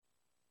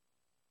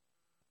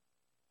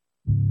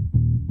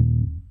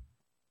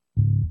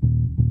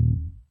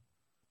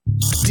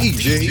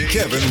DJ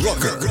Kevin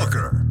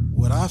Rucker.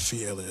 What I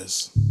feel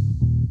is,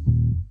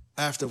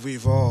 after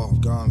we've all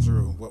gone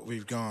through what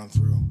we've gone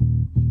through,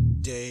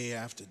 day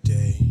after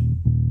day,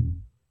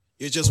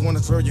 you just want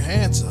to throw your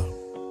hands up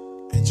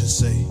and just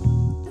say,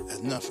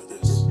 enough of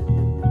this.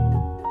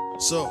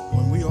 So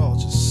when we all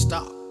just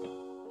stop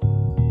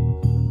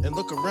and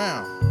look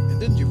around,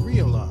 and then you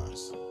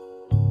realize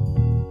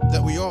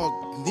that we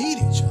all need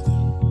each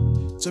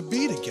other to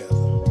be together.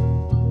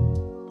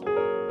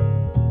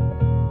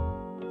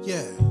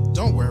 Yeah,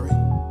 don't worry,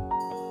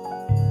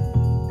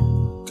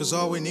 cause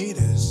all we need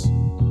is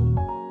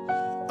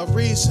a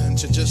reason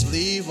to just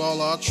leave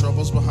all our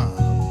troubles behind.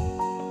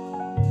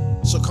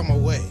 So come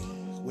away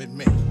with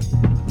me.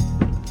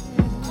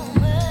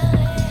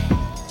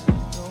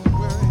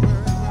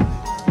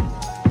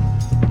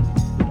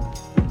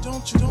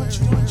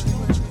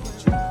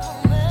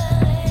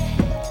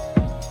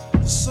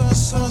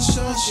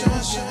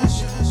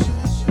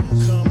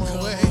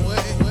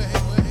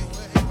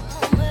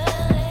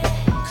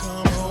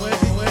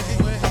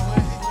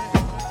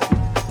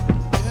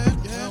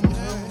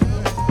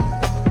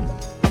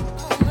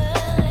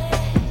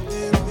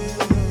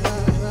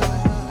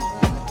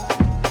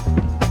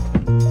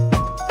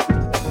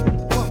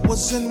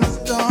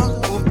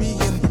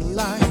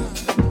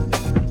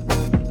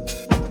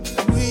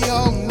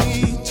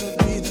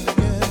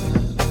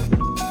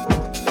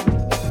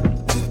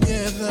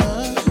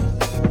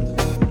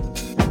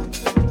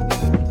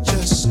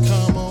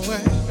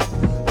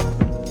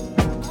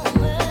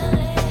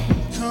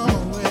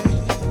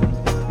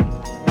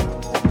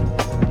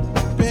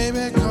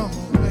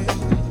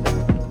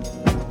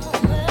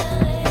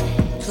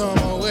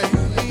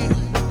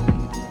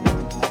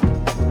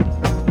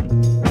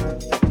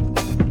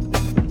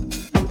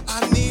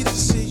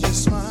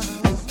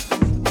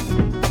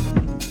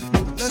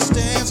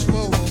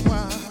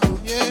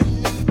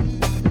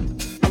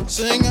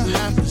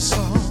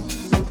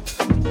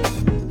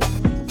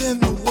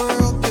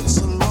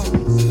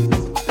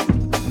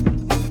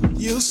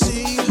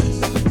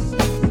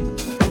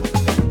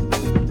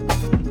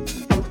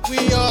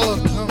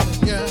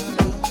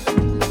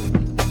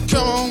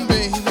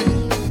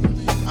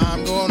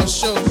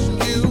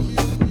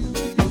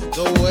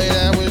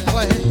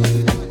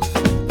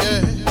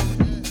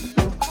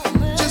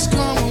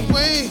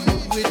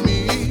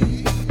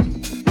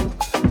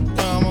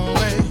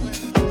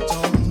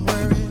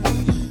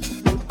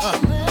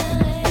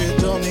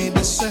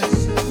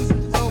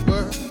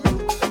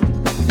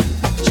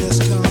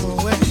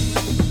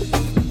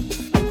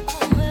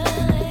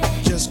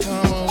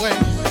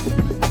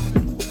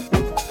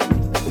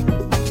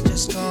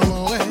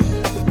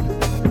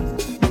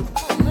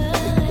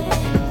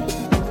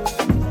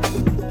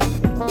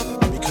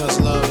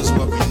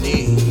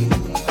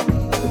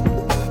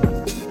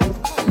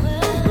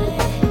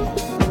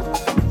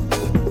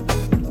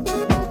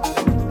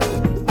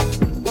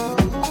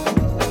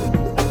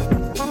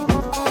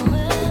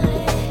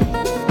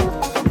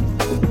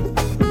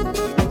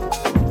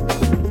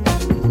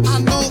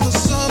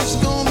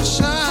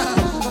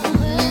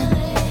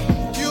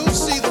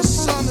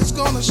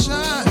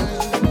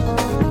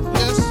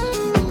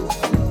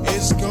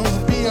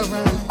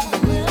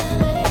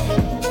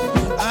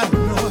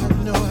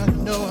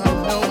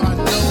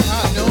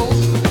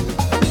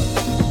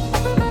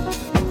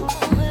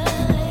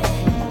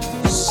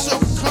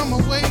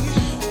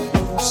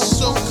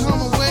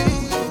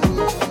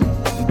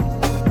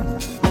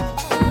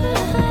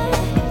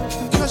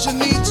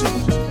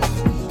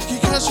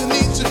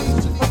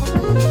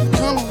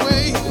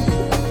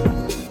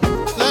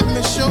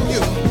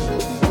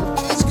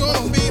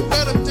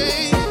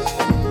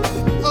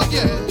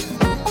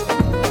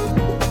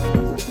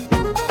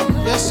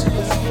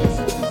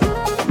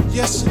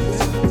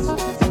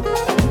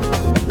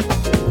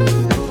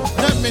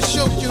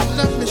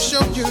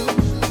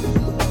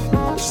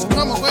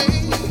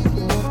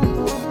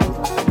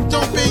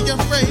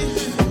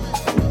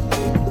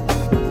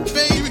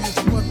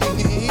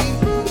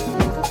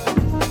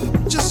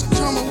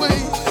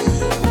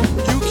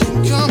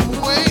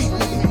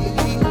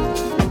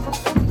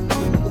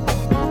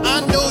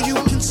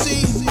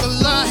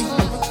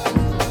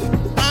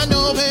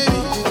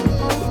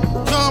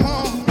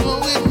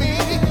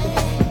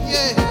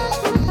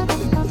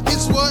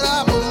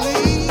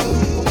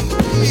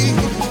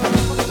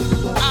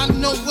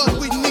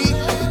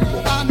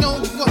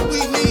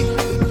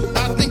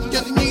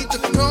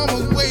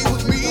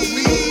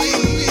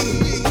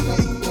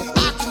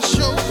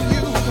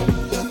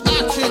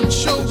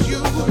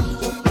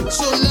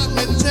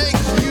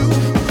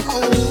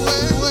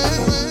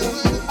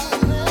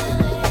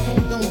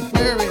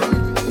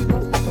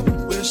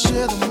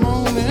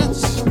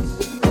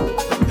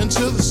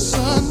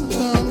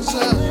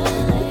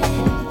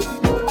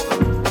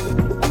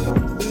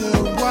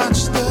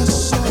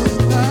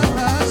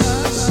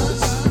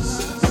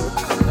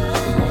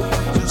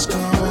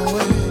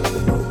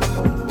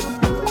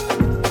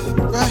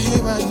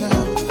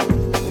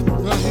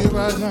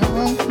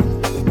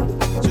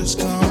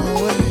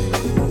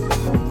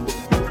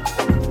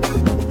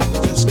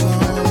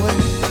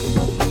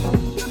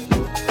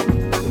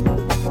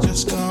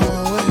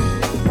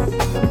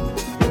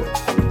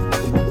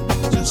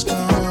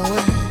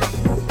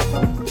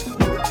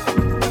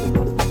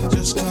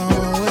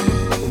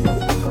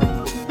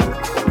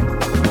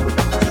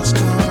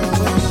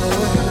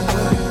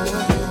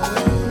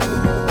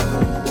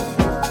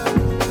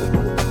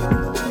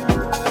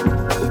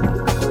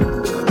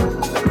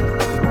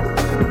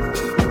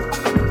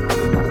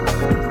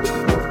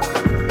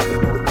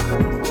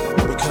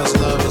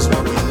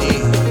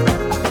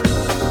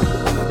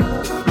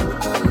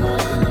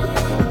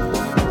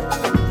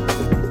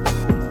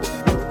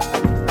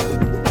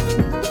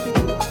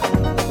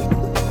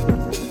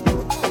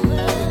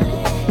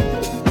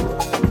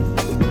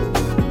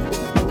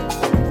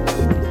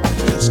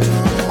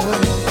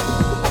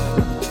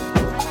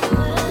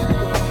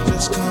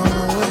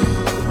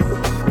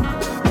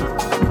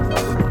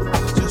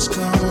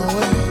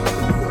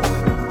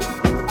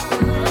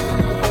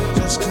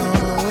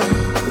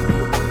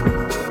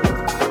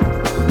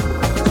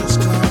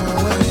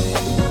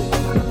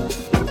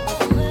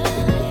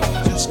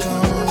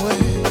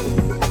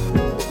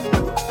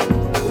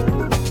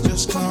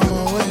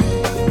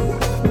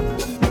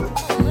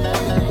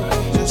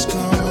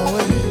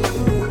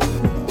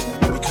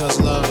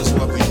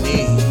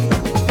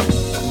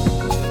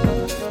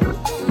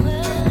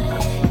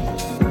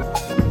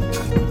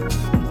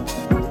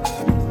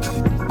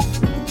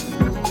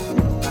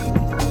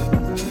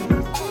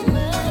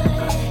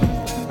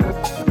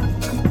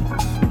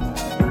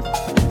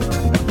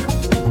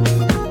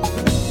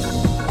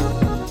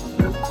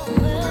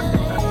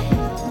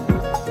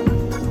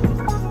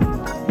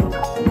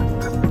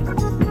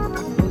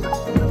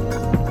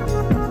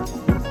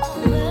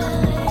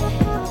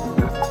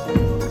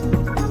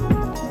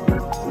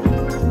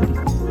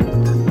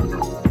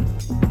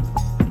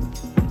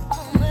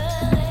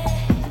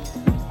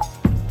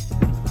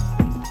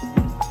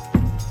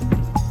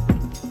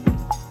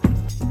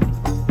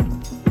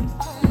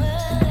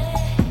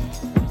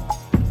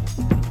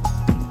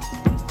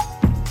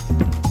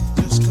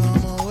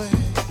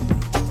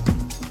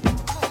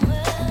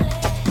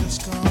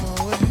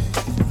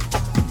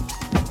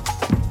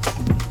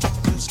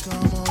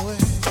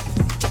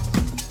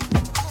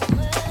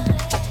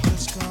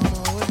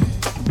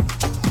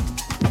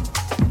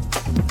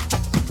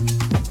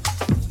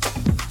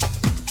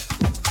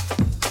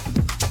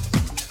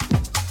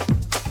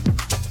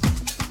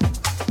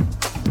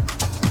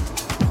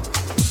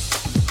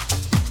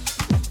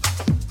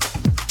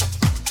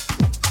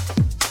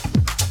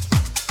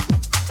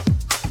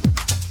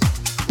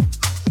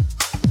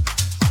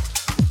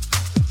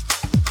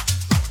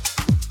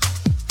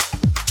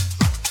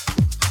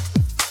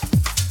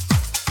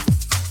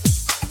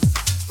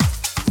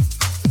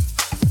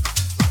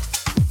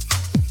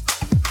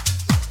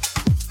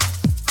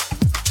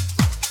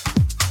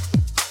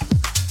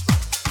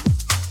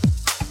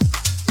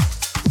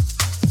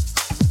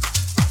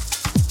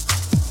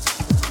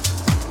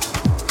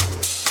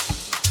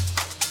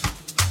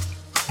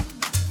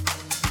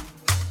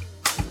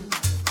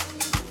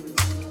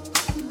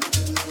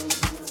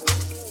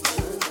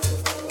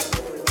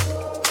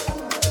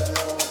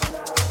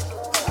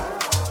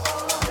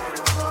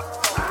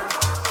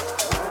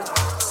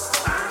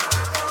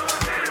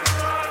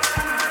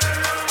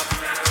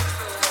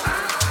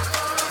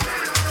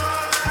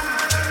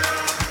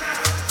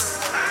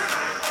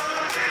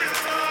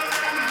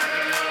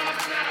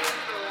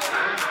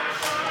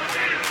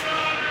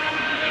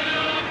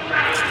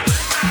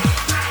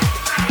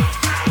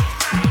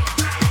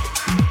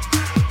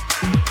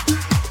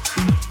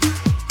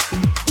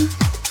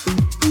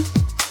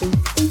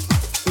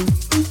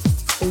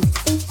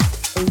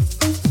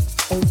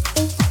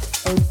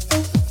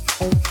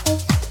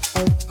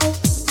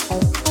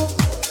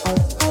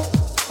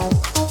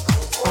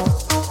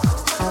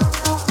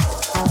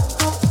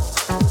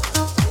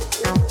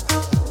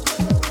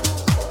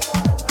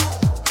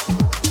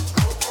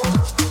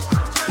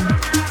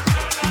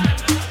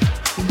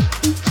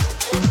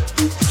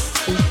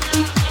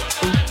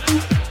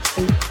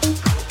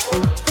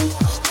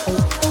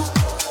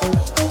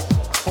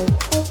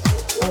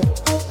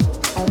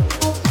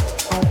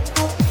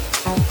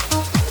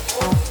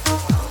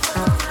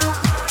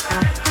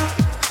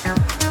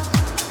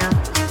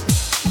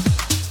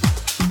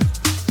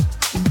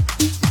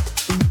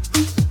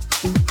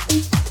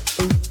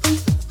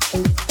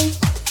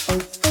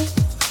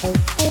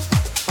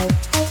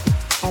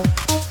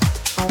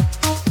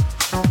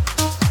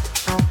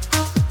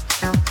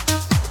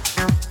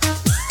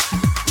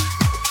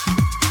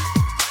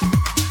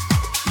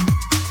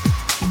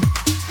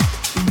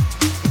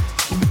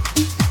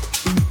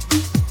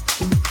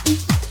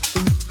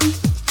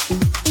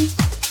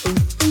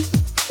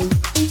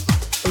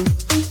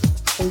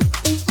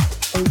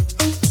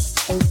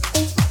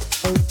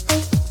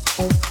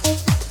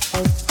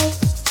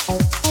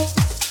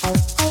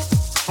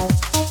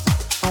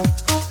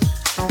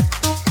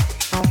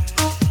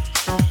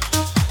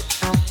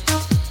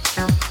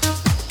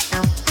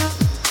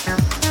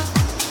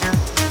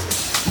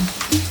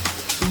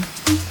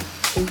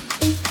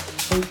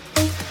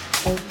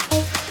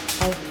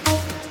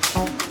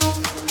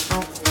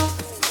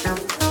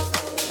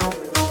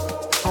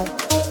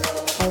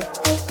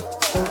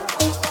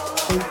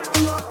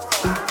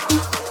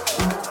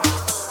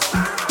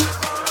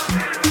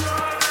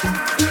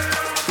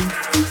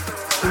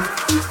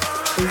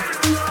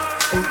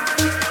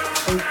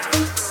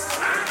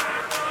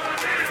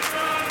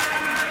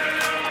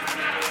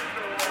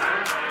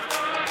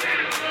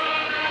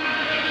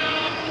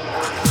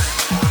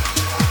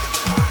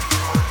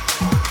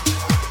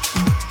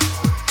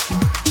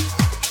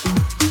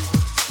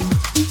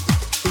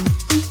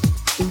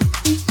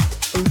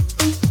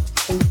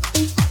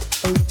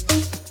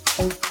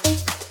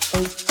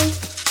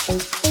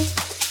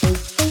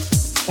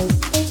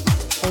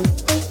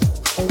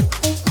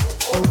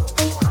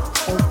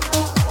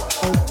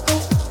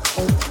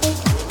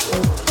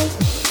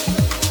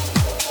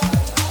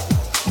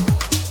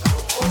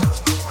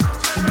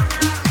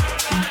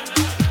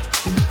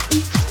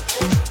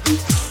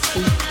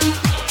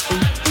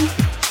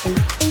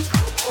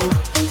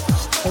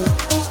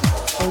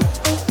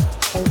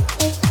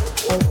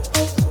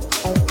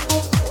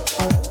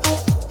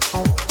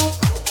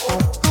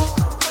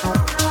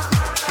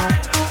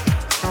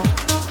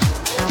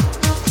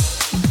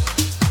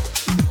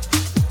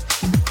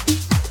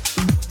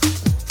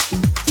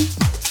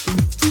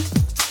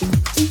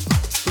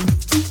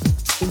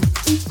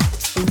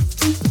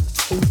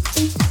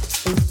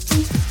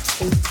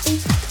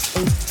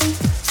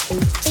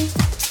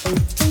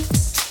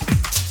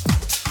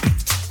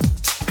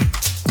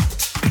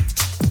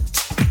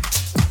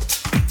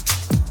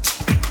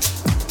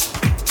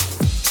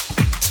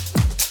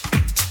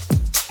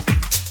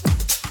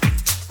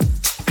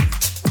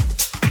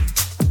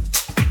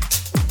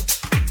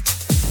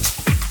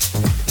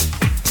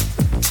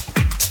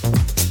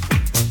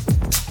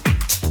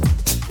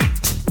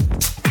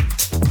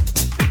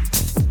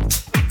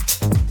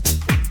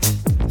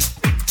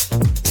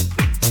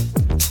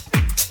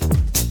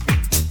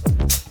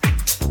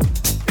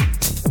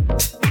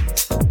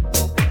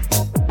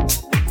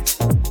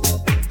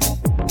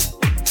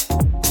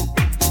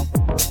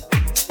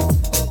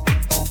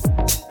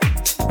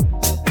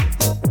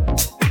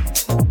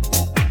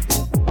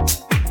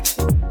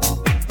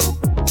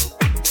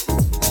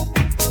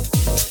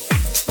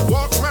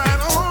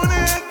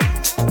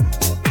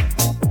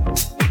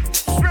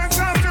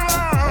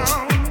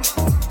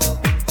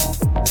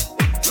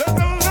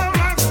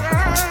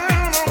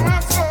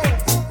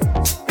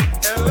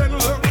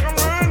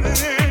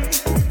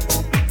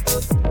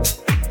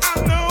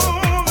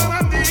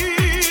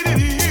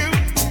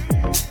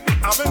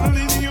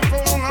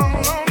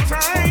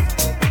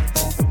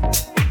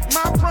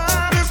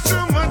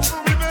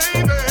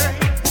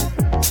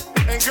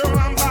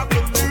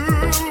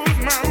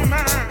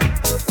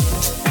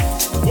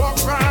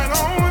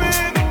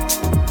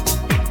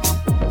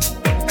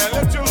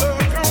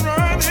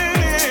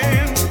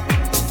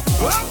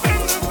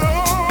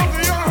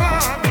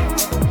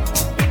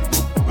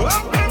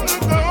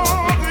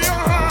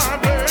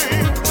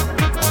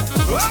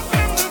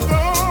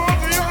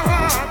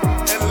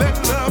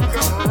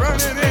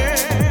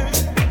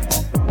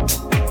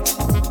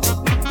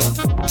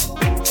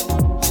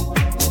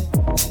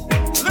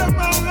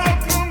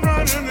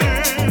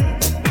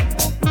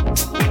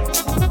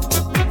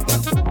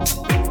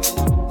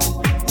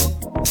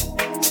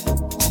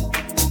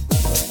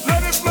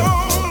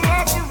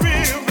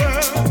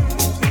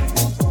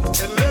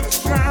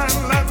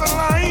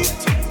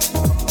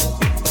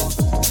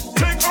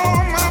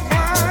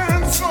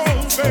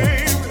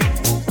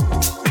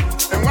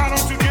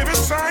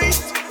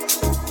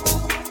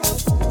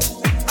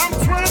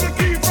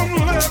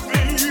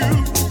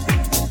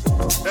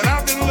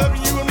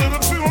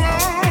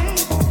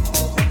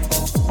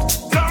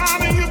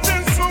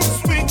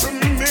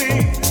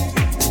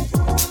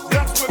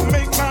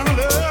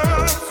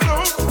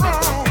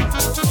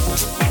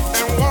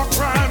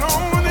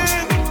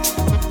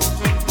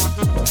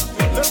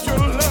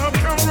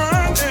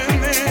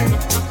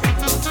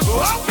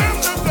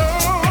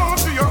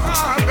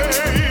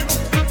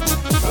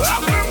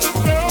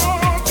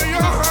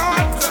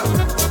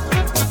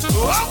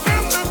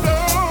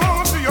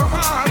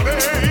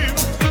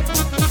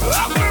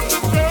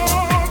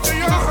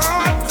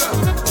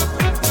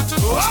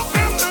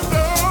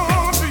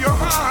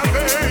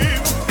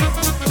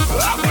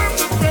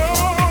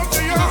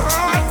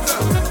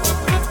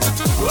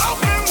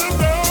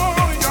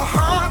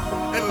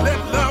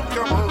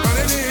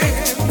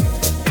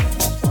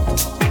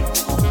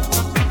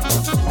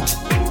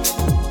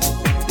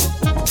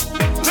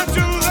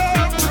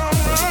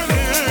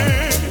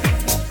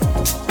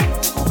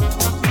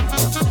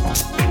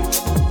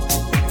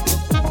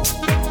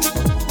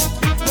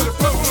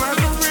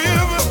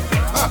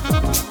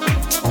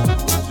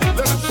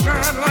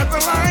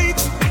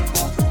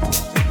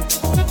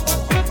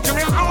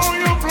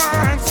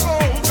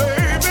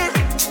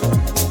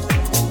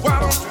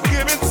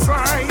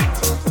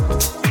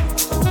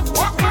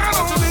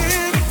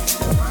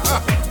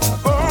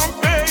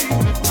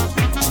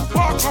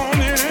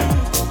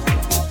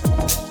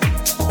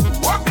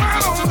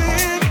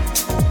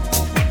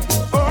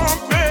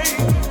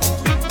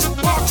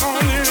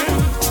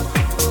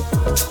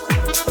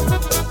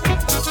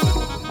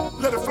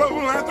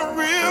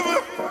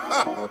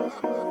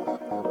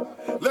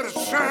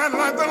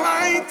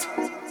 light.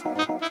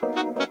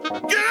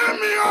 Give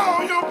me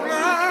all your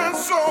blind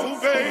soul,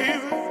 baby.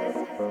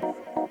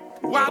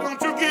 Why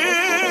don't you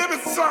give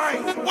it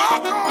sight?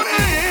 Walk on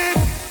in.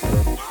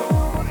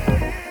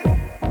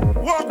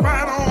 Walk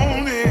right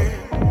on in.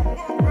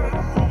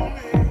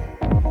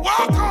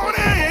 Walk on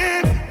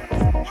in.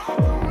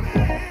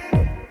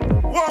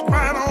 Walk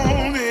right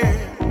on in.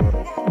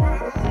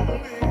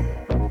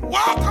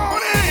 Walk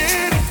on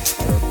in.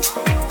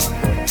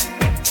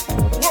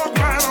 Walk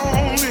right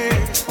on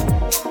in.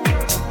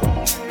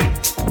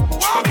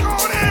 Walk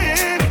on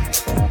in.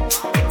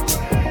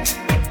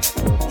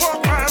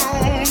 Walk right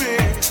on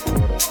in.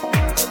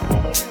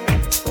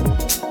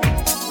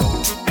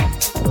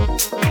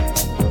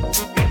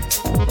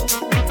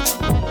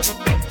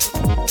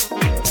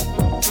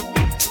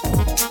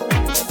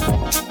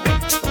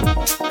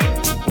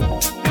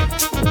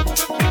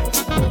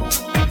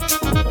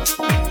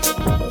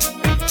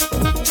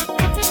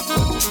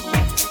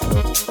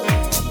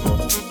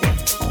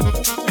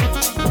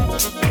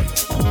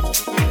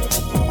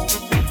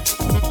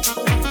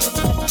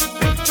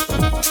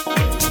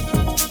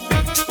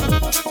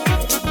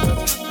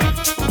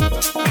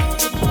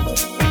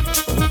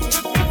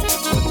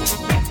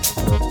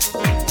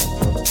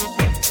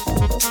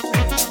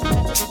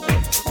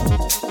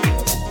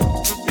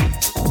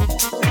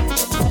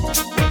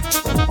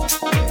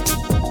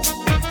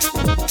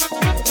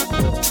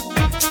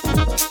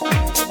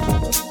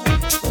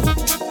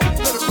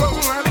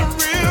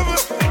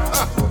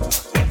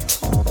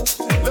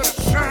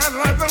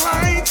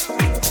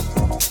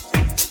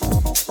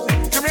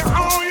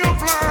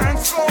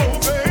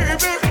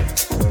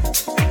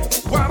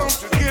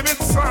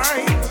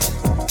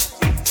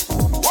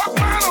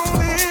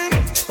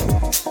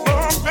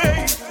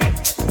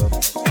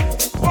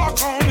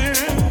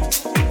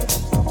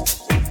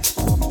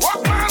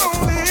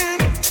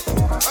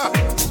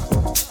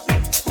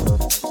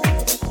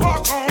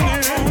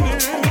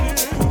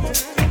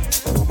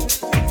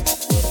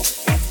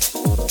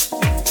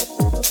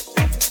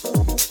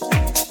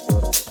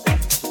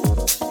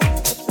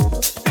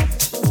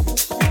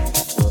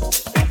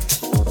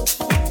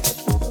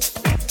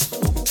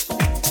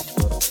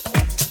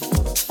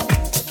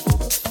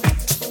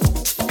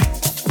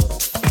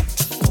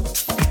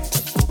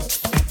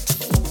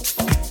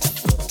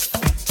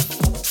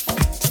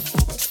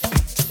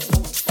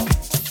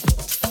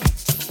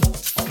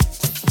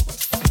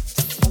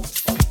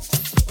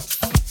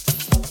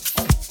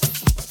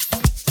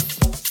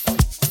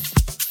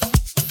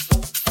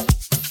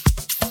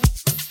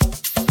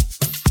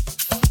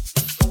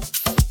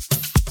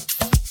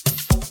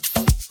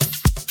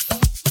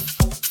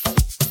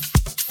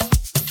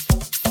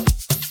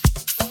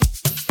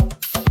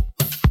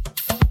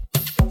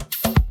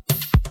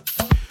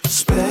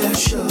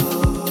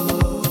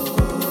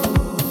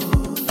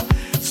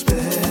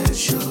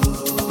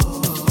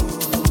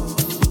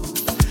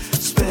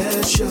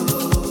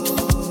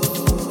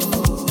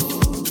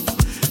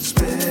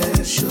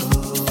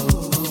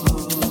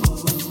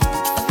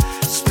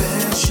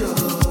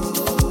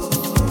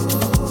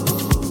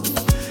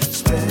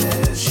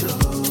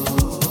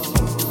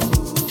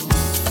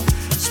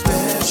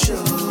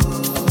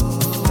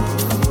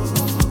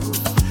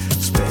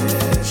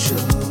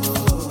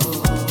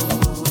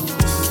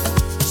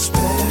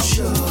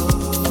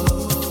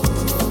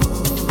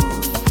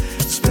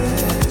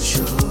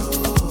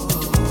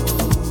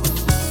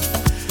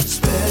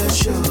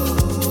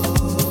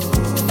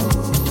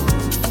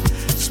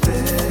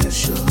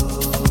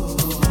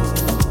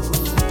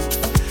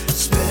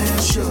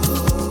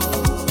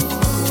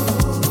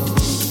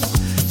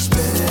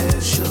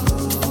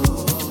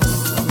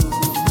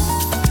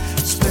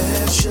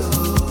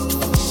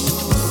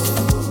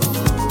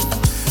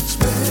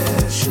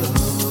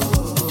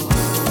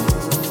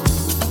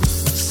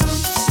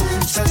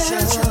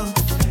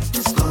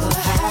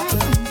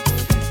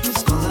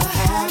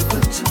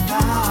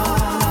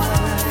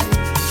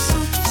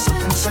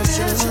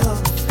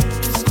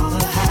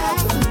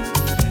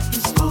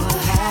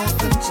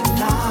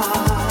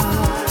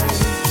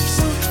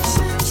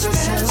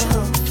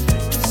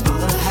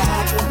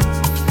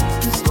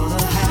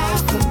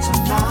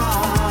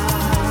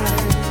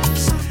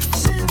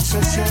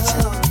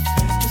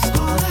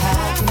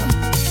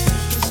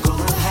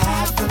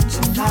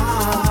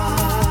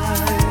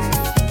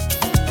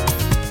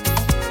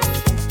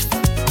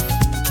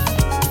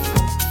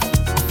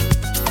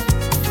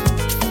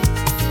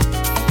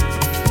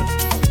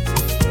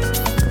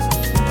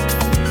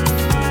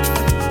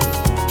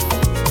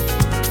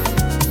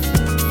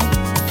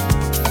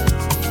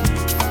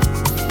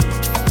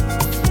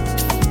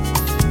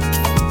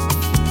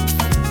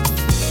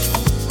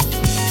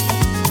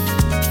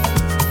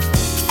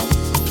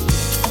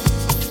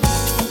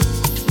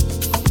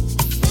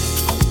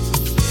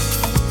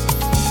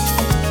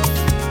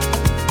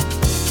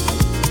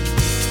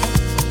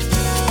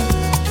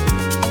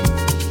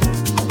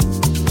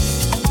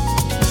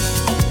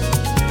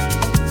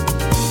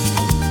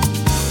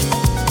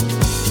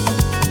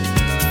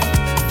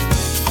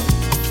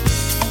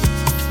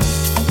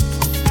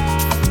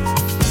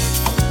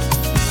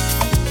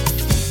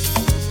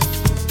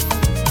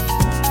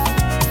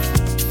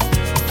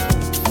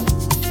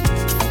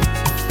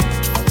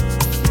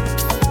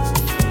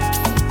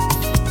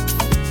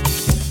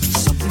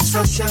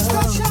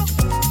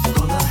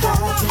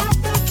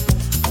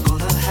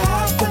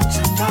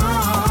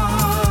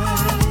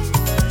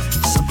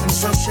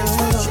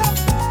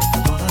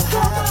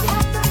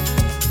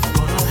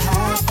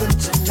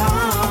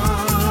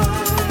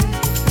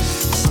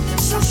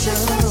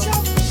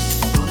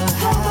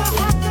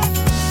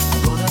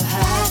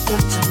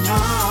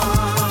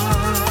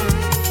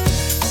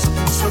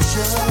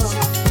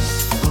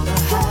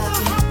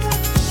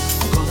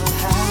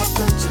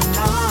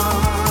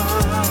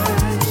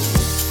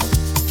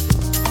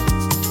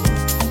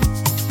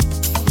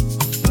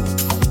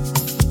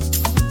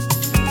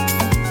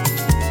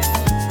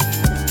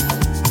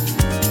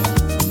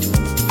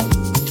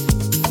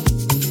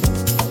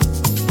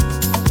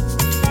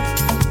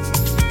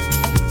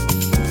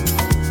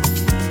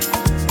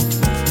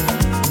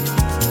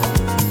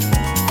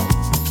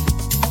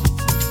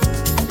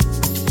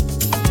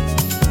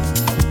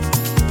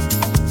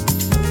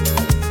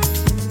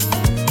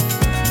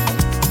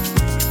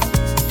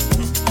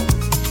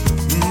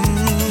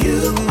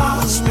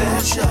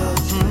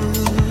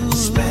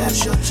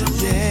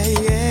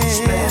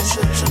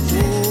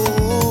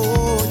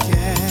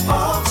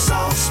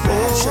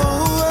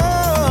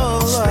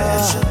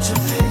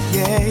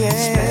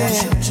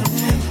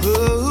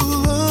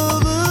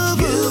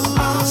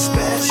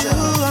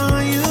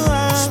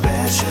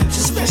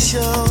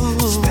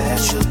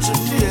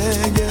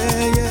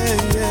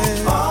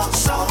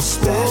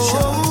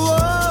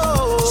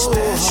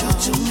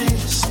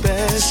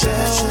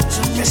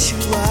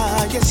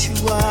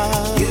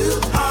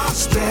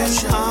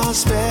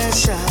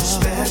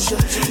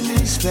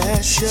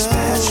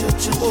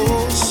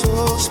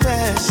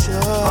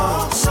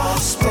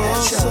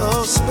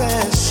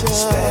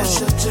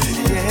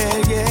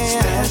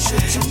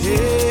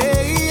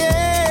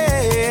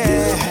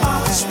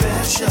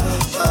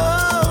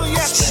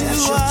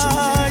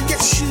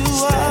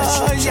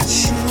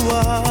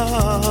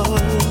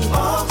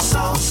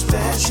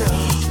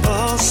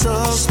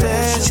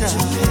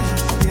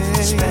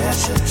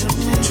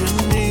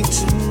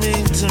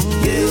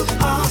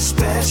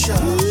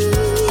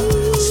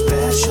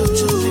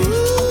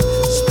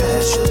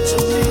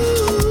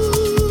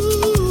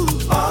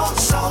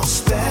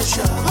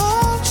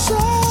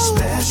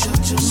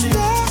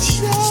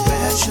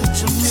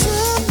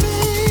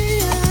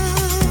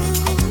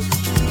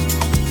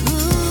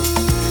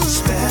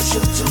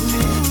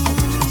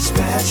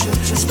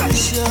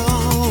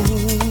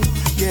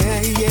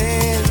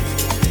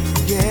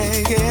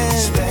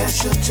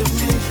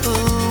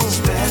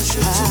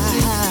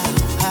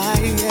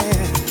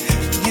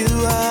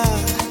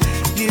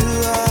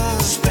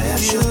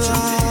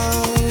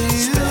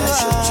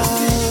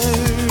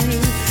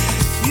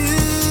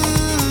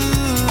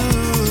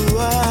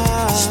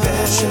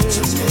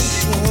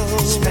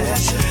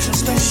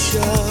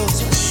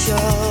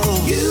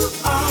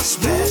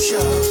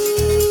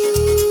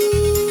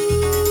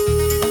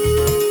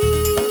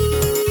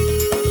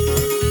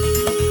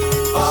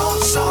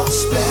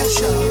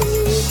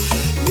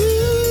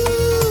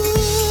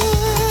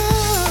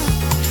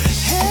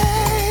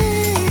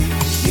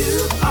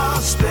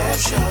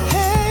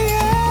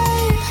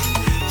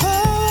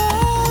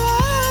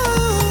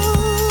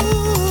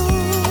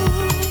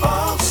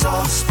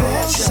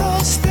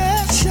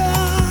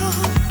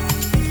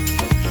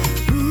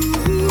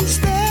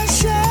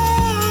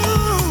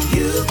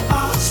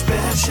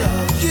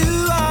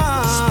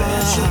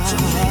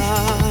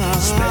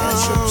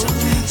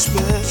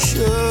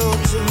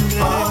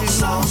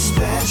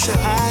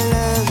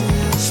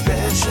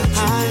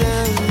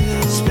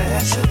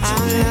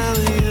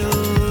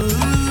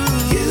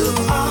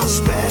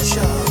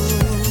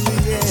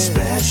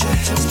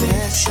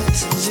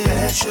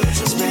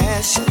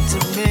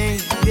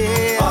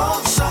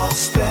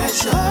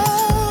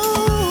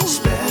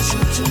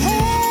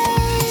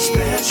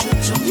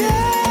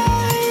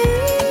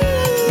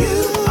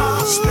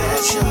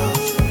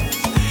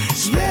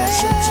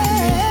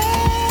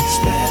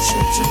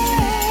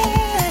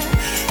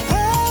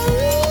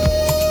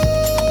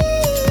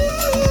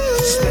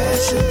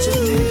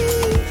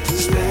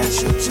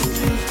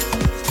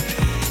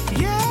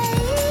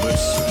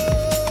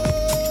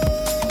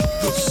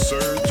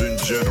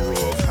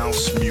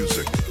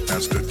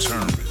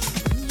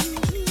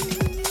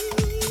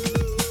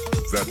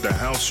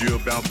 You're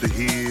about to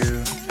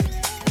hear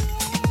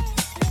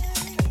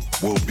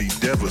will be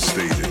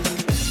devastating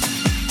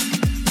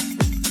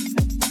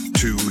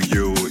to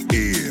your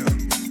ear.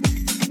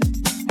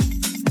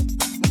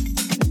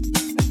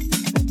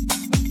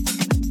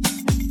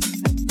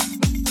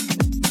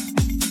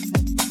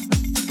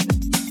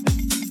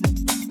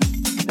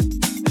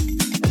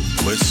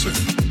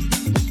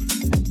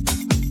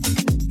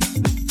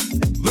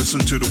 Listen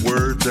to the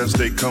words as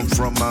they come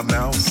from my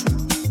mouth.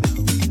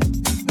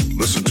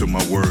 Listen to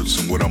my words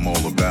and what I'm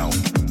all about.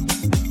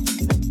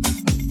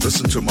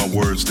 Listen to my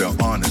words, they're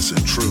honest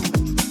and true.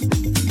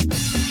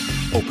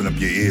 Open up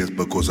your ears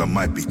because I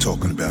might be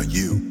talking about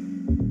you.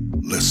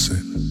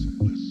 Listen.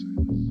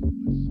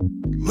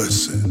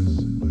 Listen.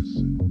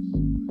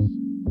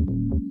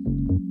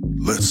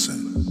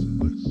 Listen.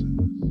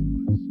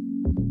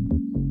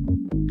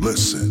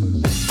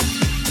 Listen.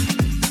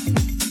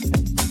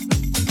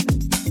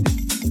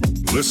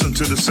 Listen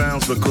to the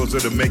sounds because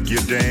it'll make you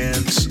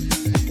dance.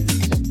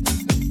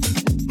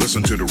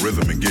 Listen to the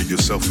rhythm and give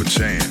yourself a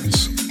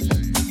chance.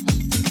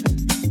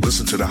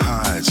 Listen to the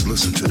highs,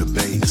 listen to the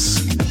bass.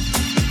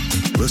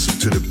 Listen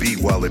to the beat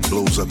while it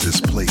blows up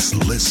this place.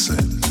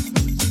 Listen.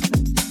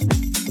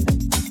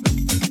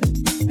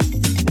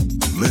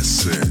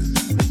 Listen.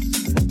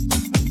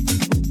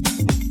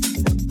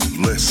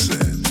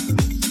 Listen.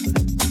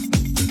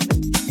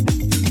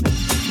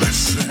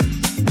 Listen.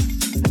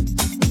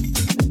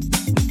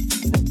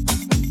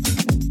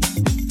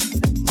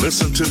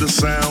 Listen to the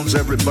sounds,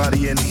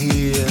 everybody in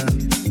here.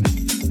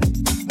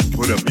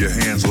 Put up your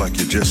hands like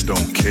you just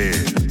don't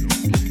care.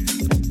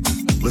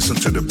 Listen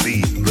to the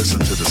beat, listen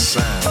to the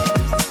sound.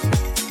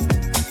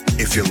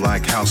 If you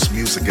like house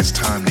music, it's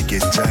time to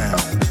get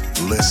down.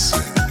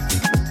 Listen.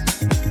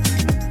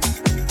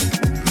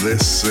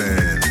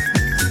 Listen.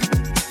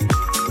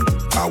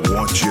 I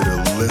want you to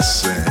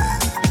listen.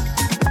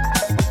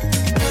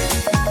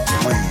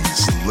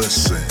 Please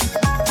listen.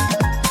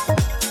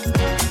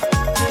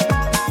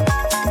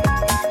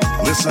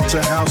 Listen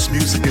to house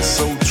music, it's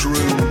so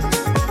true.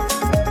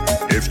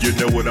 If you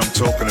know what I'm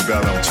talking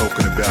about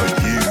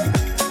you.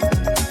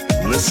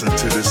 Listen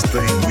to this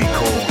thing we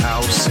call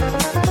house.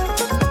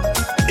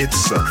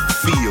 It's a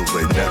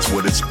feeling, that's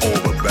what it's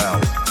all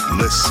about.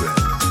 Listen.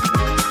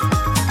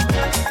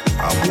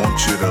 I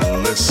want you to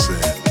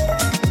listen.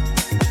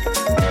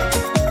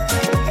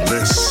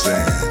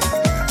 Listen.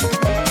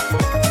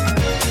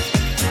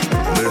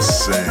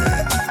 Listen.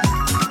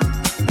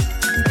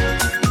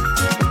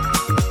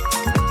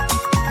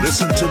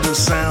 Listen to the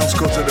sounds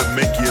cause it'll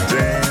make you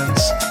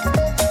dance.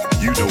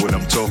 You know what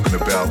I'm talking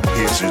about,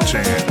 here's your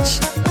chance.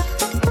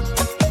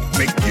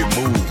 Make you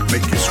move,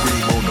 make you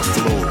scream on the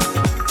floor.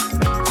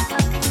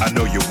 I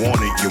know you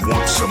want it, you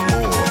want some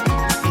more.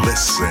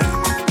 Listen.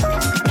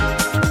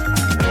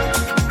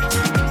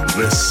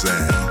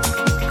 Listen.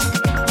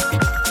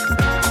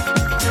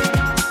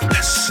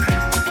 Listen.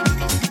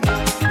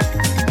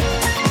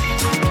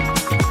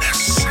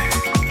 Listen.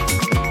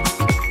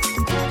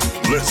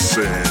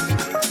 Listen.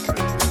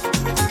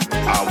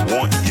 I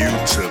want you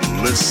to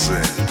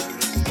listen.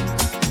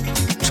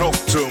 Talk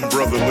to him,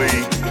 Brother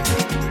Lee.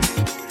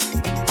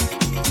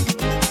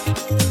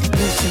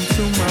 Listen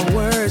to my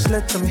words,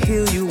 let them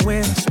heal you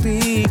when I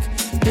speak.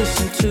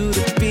 Listen to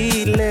the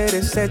beat, let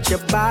it set your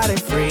body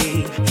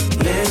free.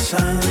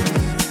 Listen,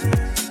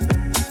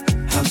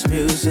 house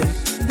music.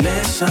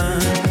 Listen,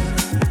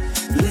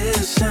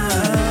 listen.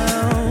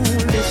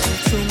 Listen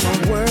to my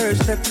words,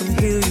 let them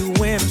heal you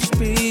when I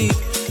speak.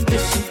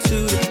 Listen to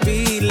the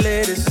beat,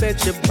 let it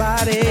set your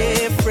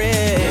body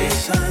free.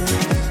 Listen,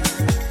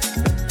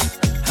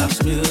 house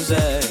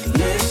music.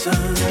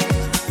 Listen,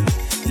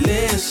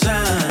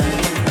 listen.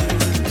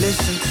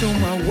 Listen to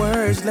my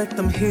words, let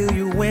them heal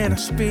you when I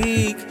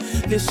speak.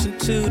 Listen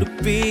to the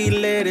beat,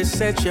 let it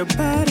set your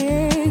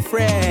body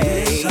free.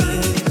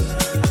 Listen.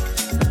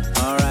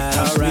 Alright,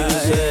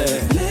 alright. Yeah.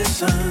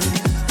 Listen.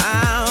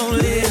 I'll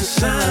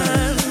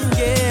listen.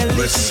 Yeah,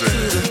 listen.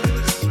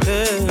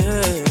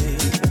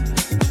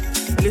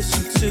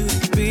 Listen to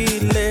the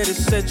beat, let it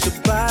set your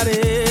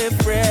body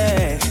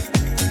free.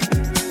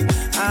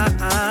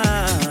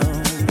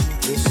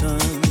 Listen.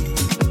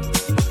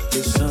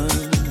 Listen.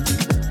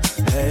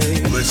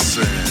 Hey.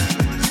 Listen.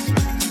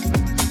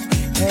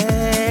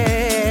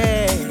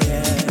 Hey.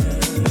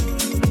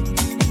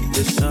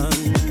 Listen.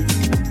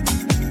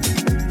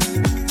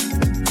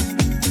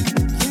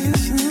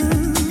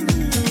 Listen.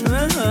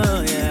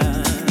 Oh,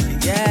 yeah.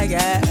 Yeah,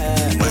 yeah.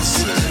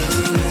 Listen.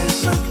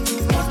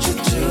 Want you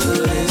to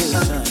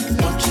listen.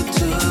 Want you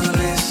to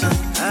listen.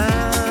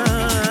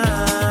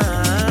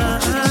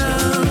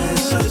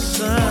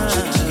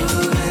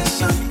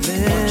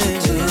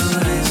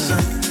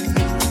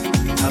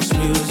 House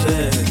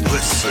music.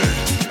 Listen.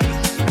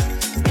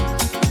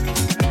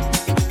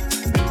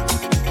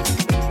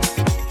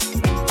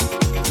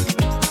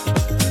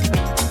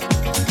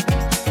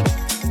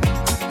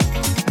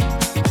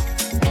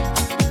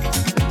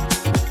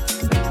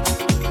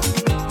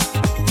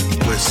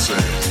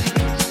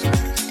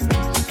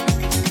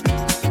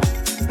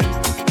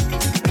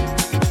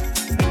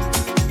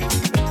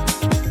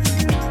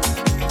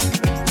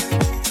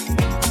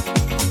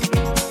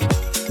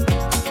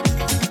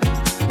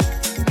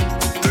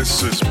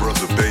 This is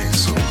Brother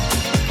Basil,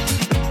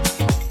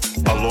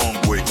 along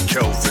with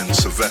Kelvin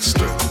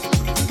Sylvester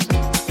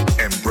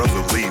and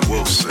Brother Lee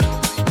Wilson.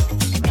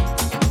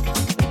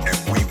 And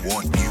we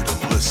want you to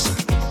listen.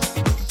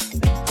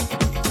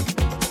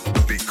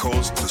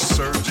 Because the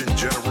Surgeon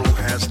General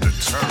has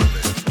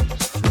determined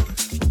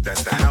that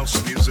the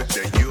house music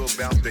that you're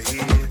about to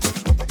hear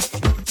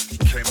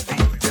can be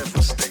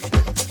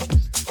devastating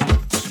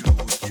to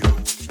your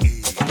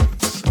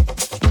ears.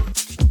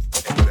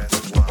 And that's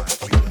why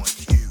we want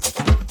you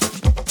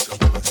to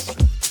listen.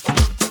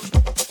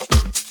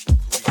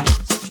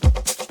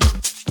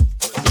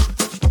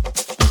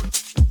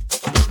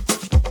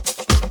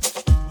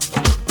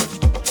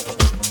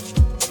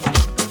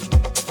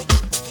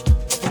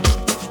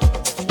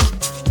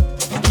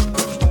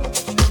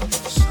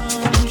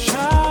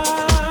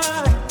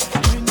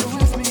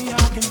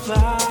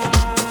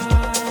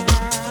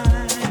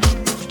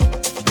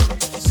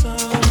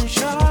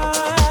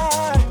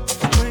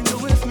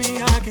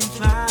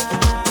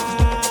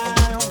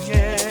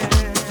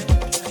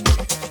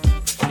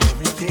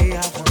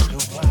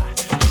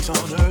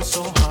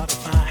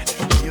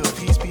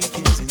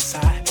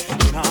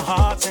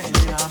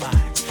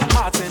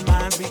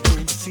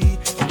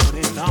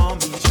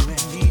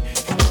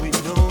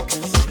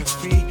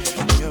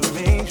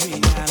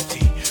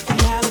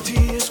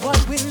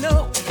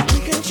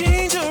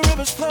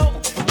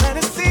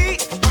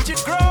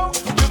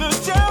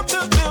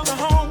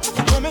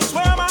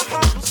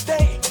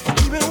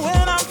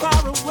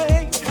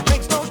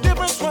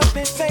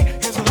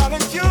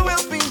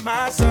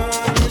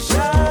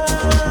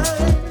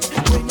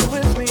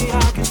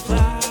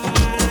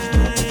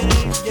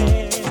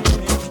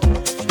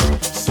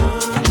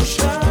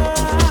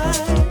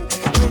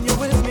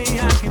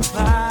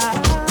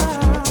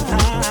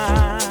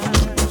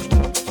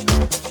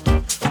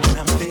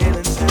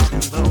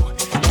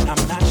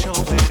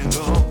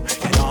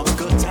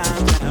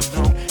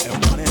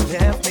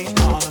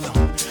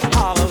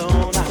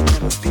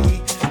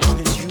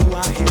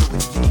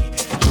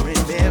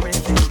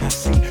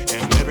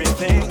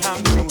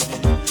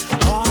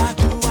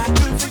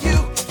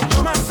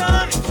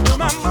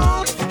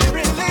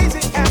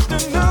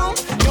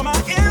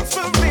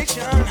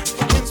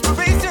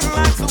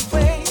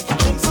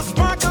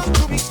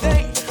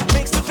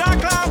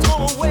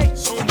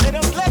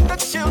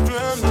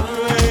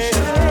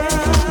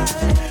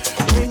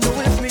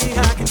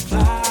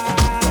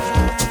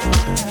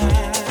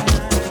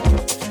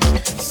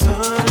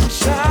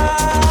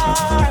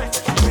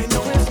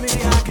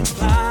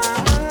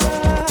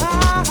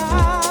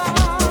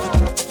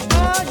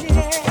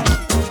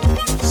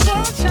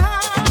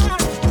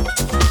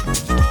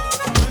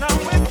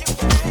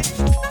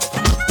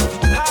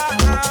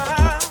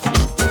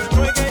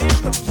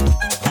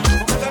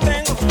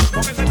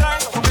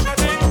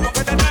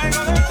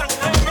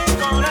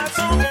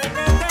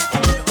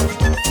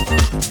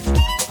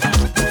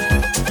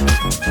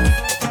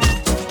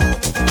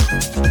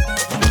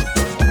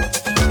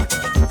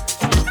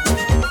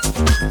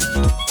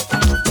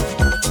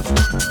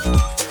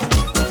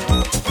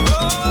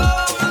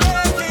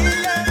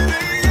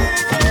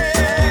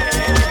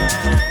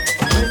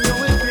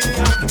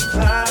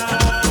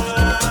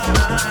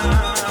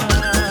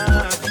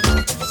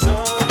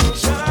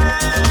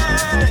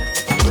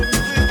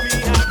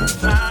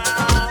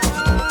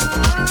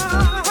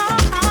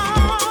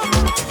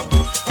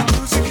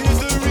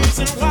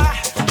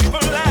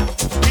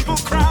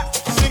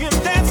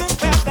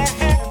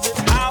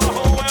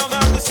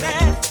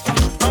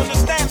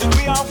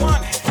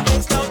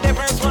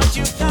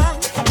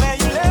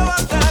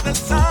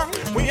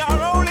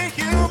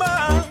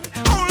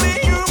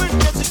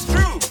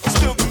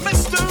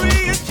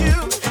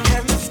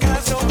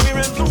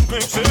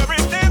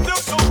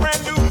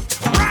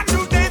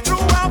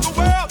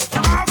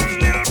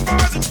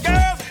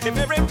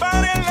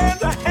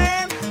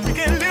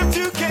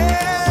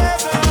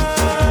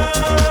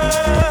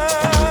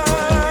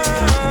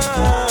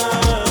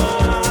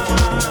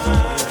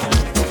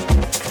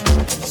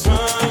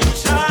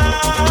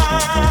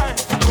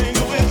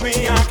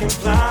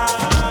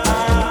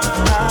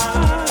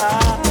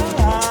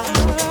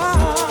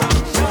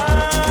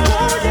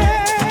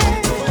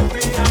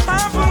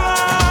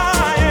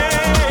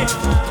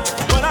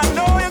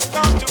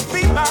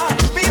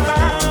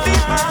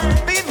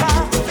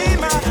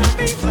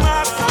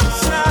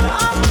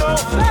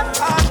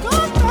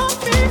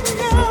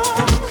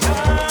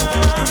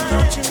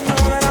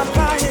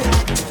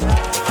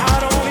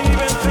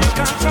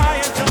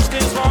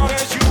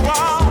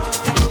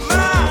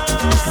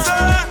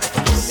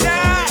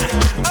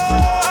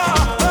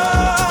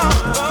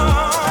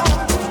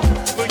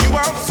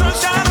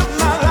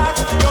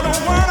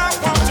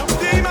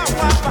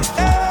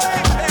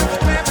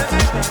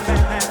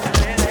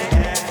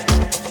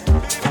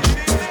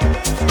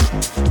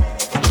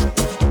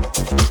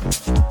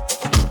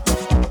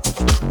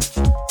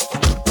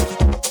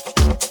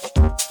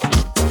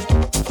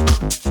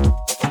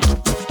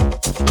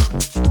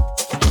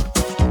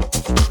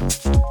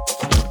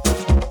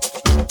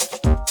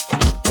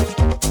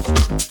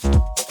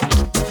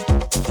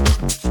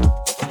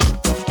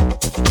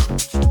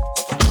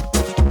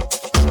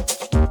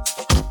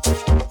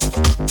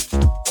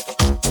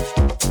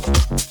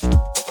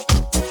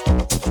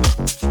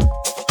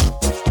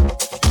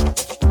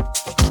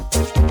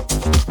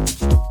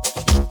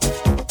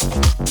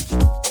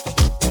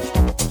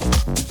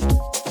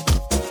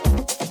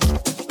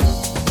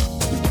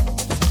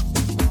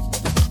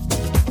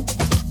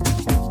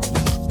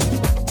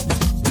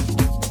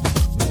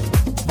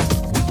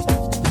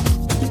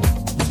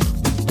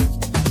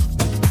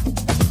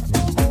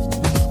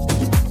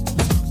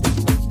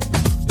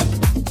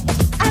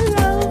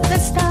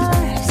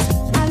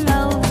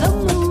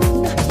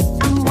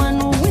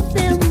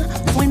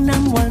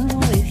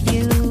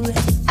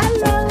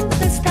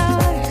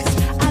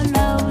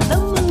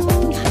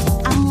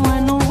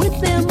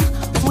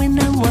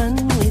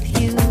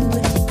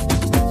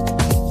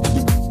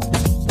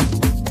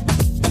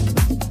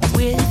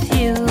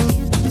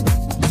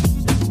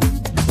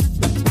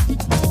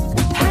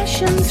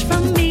 Passions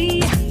from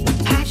me,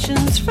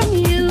 passions from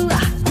you,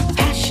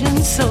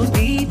 passions so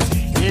deep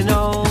in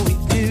all we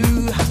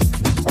do.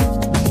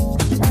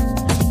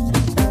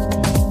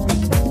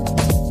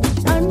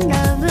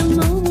 Under the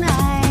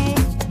moonlight,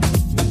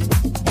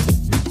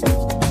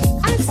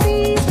 I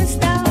see the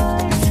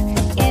stars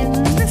in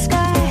the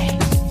sky.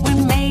 We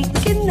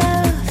make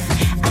enough,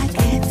 I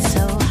get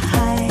so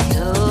high,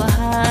 so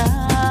high,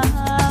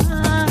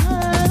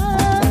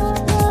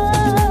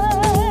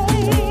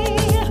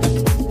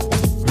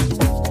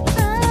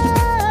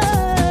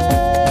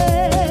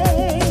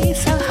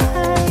 so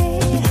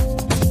high,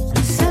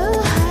 so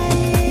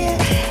high,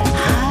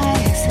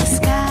 high as the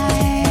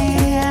sky,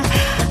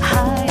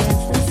 high as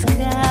the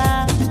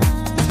sky.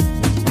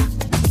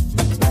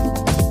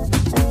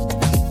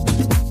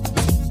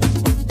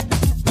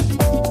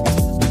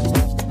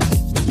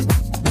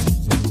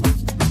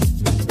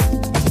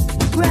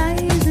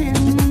 Rising,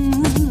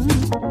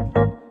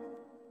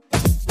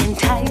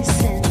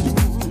 enticing.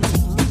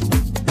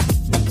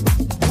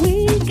 We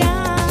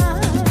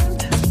got,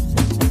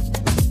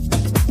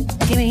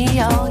 give me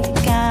all you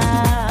got.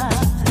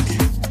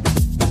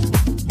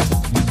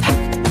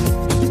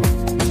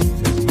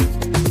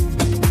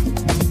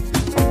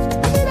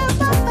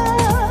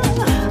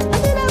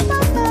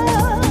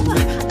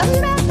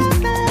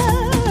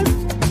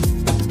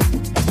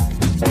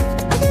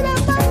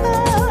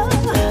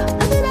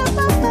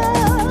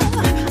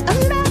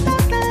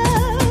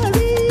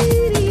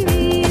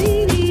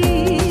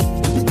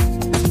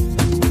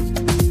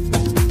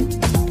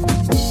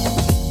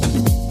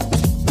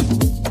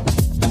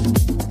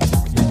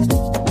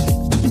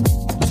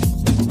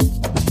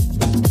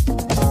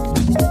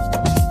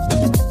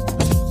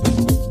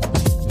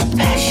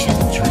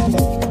 Passions run.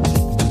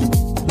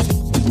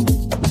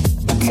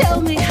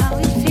 Tell me how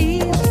it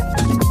feels.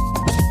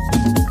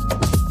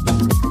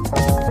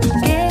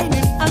 Again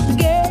and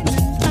again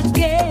and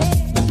again.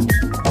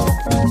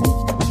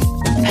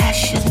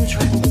 Passions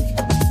run.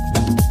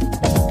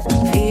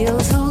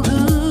 Feels so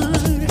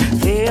good,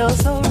 feels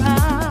so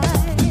right.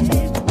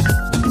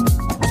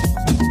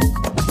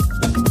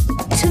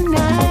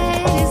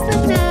 Tonight is the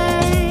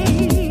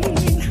night,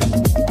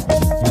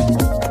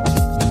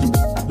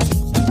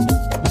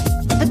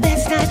 the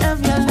best night of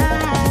your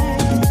life.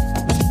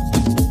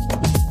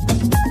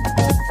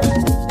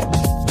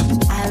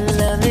 I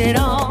love it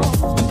all,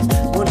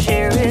 will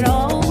share it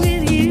all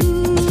with you.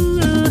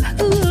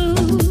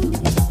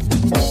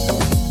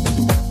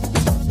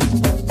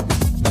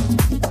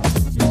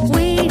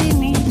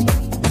 Waiting you,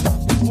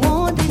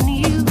 wanting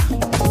you,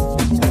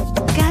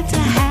 got to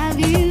have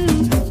you.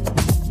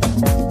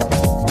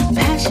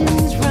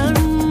 Passions run,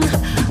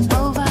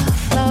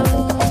 overflow.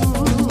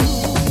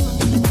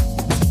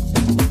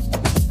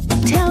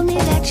 Tell me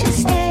that you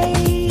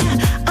stay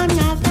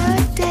another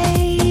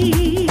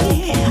day.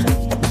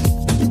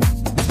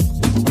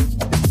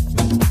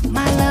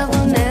 My love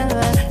will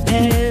never,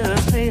 never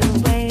fade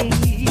away.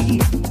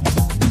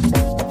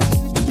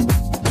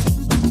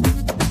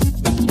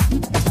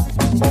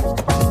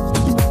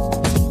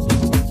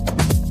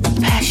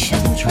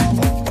 Passions run.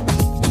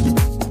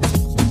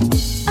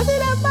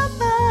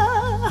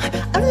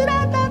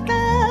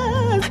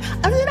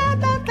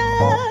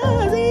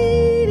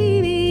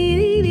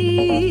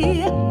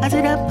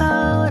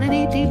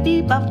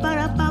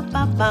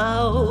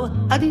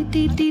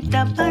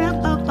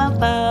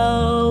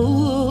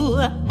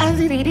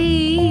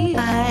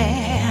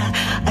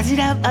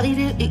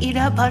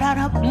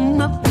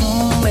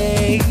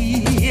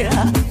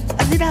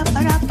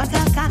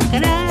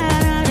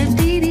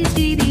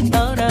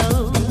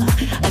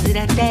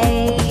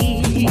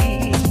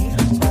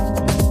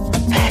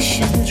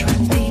 Passions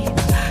run deep,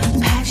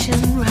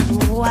 passion run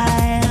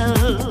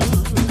wild.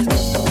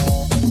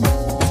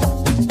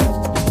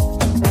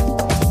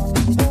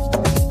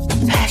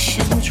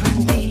 Passions run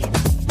deep,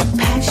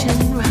 passion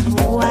run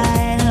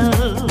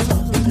wild.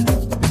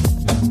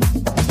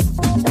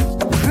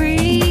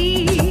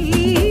 Free.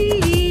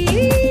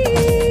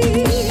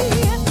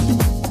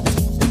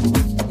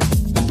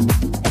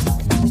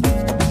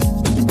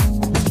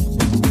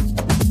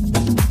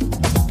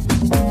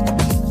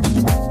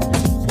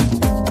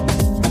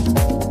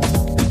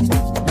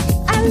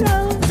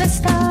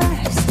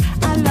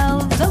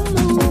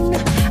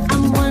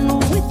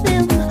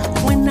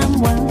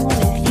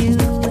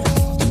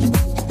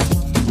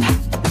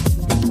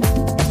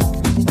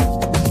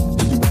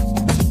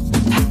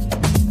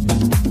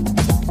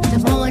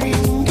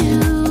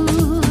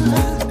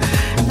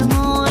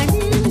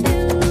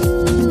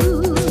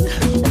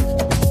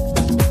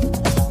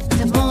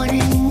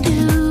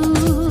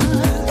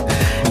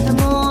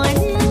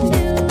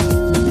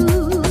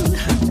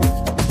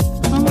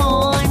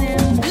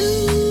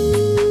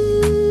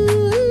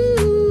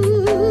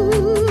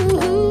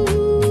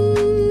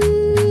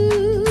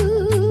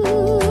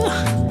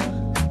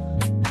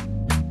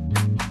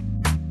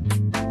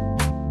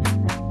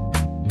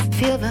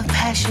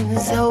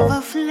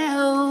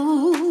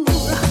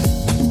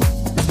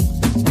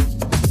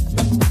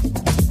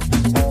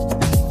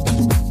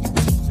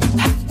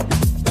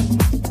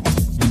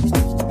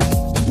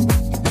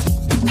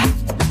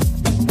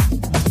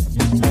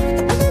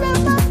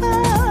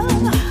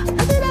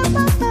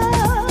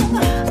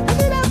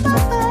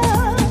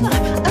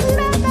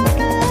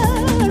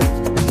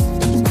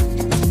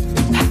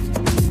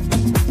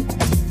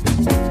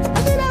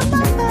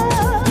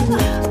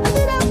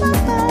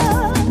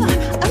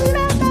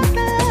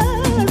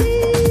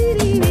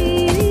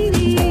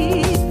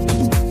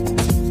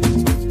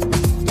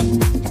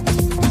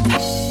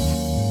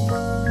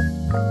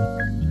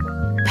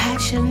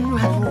 imagination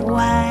run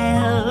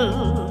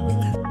wild.